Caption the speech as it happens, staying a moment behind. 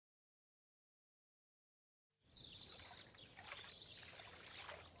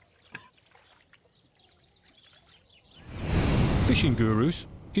Fishing Gurus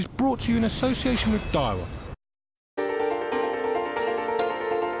is brought to you in association with Devon.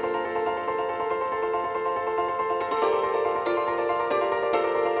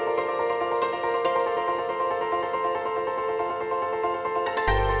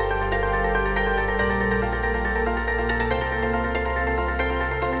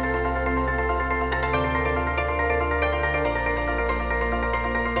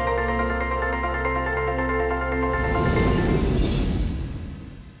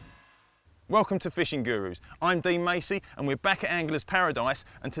 Welcome to Fishing Gurus. I'm Dean Macey and we're back at Angler's Paradise,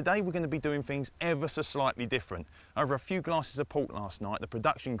 and today we're going to be doing things ever so slightly different. Over a few glasses of port last night, the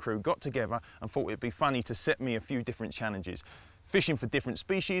production crew got together and thought it'd be funny to set me a few different challenges. Fishing for different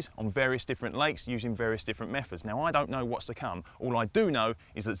species on various different lakes using various different methods. Now I don't know what's to come. All I do know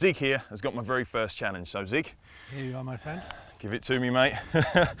is that Zig here has got my very first challenge. So Zig. Here you are, my friend. Give it to me, mate.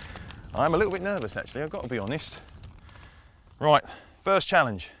 I'm a little bit nervous actually, I've got to be honest. Right. First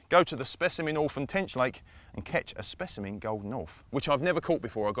challenge, go to the specimen orphan tench lake and catch a specimen golden orfe, which I've never caught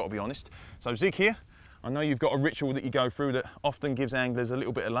before, I've got to be honest. So Zig here, I know you've got a ritual that you go through that often gives anglers a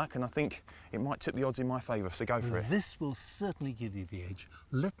little bit of luck, and I think it might tip the odds in my favour, so go for it. This will certainly give you the edge.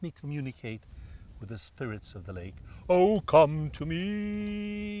 Let me communicate with the spirits of the lake. Oh, come to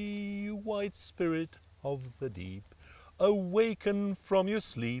me, white spirit of the deep. Awaken from your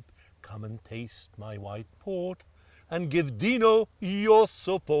sleep, come and taste my white port, and give Dino your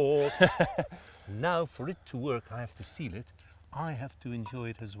support. Now, for it to work, I have to seal it. I have to enjoy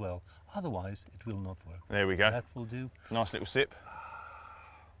it as well. Otherwise, it will not work. There we go. That will do. Nice little sip.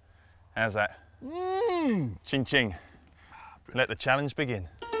 How's that? Ching ching. Let the challenge begin.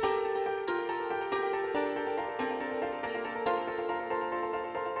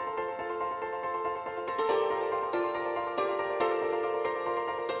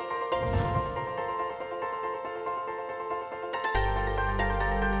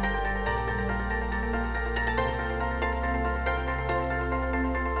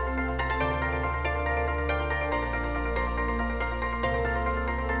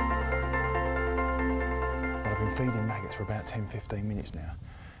 Feeding maggots for about 10-15 minutes now.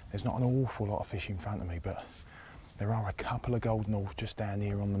 There's not an awful lot of fish in front of me, but there are a couple of golden orfe just down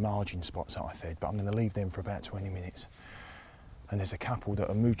here on the margin spots that I fed, but I'm going to leave them for about 20 minutes. And there's a couple that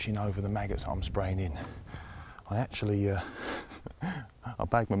are mooching over the maggots that I'm spraying in. I actually, I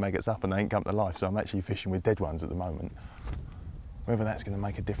bagged my maggots up and they ain't come to life, so I'm actually fishing with dead ones at the moment. Whether that's going to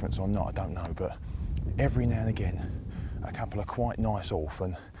make a difference or not, I don't know, but every now and again, a couple of quite nice orfe,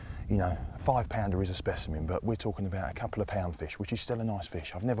 and you know, a 5-pounder is a specimen, but we're talking about a couple of pound fish, which is still a nice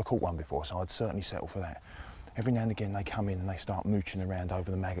fish. I've never caught one before, so I'd certainly settle for that. Every now and again they come in and they start mooching around over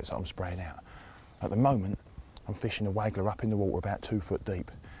the maggots that I'm spraying out. At the moment, I'm fishing a waggler up in the water about 2 foot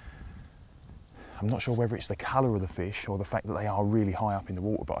deep. I'm not sure whether it's the colour of the fish or the fact that they are really high up in the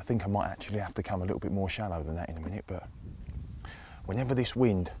water, but I think I might actually have to come a little bit more shallow than that in a minute. But whenever this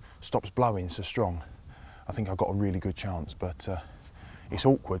wind stops blowing so strong, I think I've got a really good chance. But it's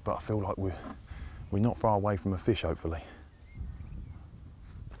awkward, but I feel like we're not far away from a fish, hopefully.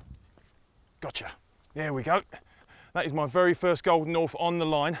 Gotcha. There we go. That is my very first golden orfe on the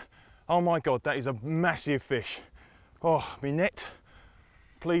line. Oh my God, that is a massive fish. Oh, my net.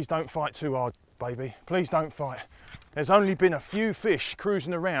 Please don't fight too hard, baby. Please don't fight. There's only been a few fish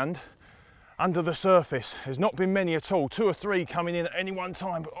cruising around under the surface. There's not been many at all. 2 or 3 coming in at any one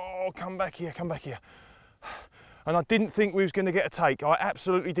time, but oh, come back here, come back here. And I didn't think we was going to get a take. I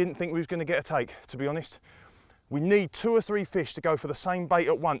absolutely didn't think we was going to get a take, to be honest. We need 2 or 3 fish to go for the same bait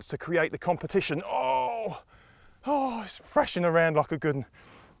at once to create the competition. Oh, it's thrashing around like a good one.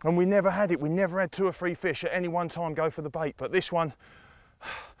 And we never had it. We never had 2 or 3 fish at any one time go for the bait. But this one,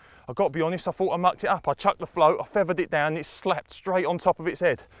 I've got to be honest, I thought I mucked it up. I chucked the float, I feathered it down, it slapped straight on top of its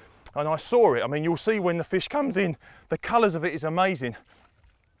head. And I saw it. I mean, you'll see when the fish comes in, the colours of it is amazing.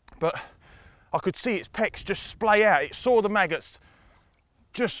 But I could see its pecks just splay out. It saw the maggots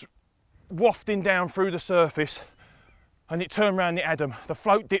just wafting down through the surface, and it turned around, it had them. The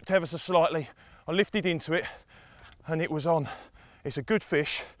float dipped ever so slightly. I lifted into it and it was on. It's a good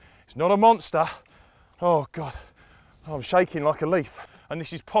fish. It's not a monster. Oh God, I'm shaking like a leaf. And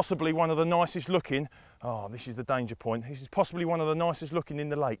this is possibly one of the nicest looking, oh, this is the danger point. This is possibly one of the nicest looking in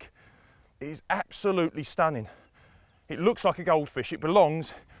the lake. It is absolutely stunning. It looks like a goldfish. It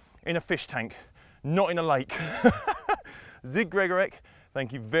belongs in a fish tank, not in a lake. Zig Gregorek,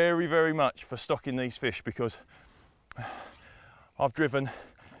 thank you very, very much for stocking these fish, because I've driven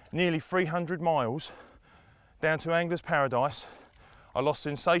nearly 300 miles down to Angler's Paradise. I lost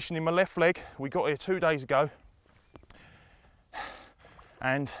sensation in my left leg. We got here 2 days ago.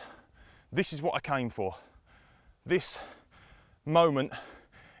 And this is what I came for. This moment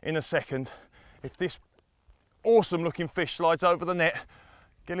in a second. If this awesome looking fish slides over the net,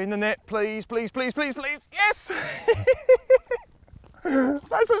 get in the net, please, please, please, please, please. Yes!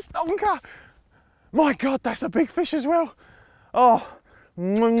 That's a stonker. My God, that's a big fish as well. Oh,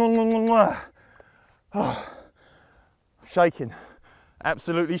 oh, shaking,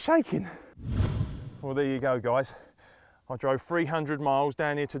 absolutely shaking. Well, there you go, guys. I drove 300 miles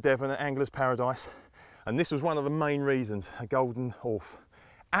down here to Devon at Angler's Paradise, and this was one of the main reasons, a golden orfe.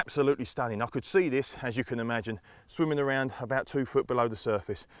 Absolutely stunning. I could see this, as you can imagine, swimming around about 2 foot below the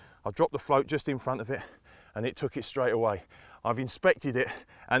surface. I dropped the float just in front of it and it took it straight away. I've inspected it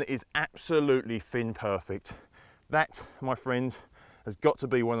and it is absolutely fin perfect. That, my friends, has got to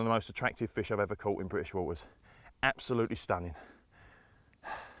be one of the most attractive fish I've ever caught in British waters. Absolutely stunning.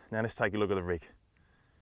 Now let's take a look at the rig.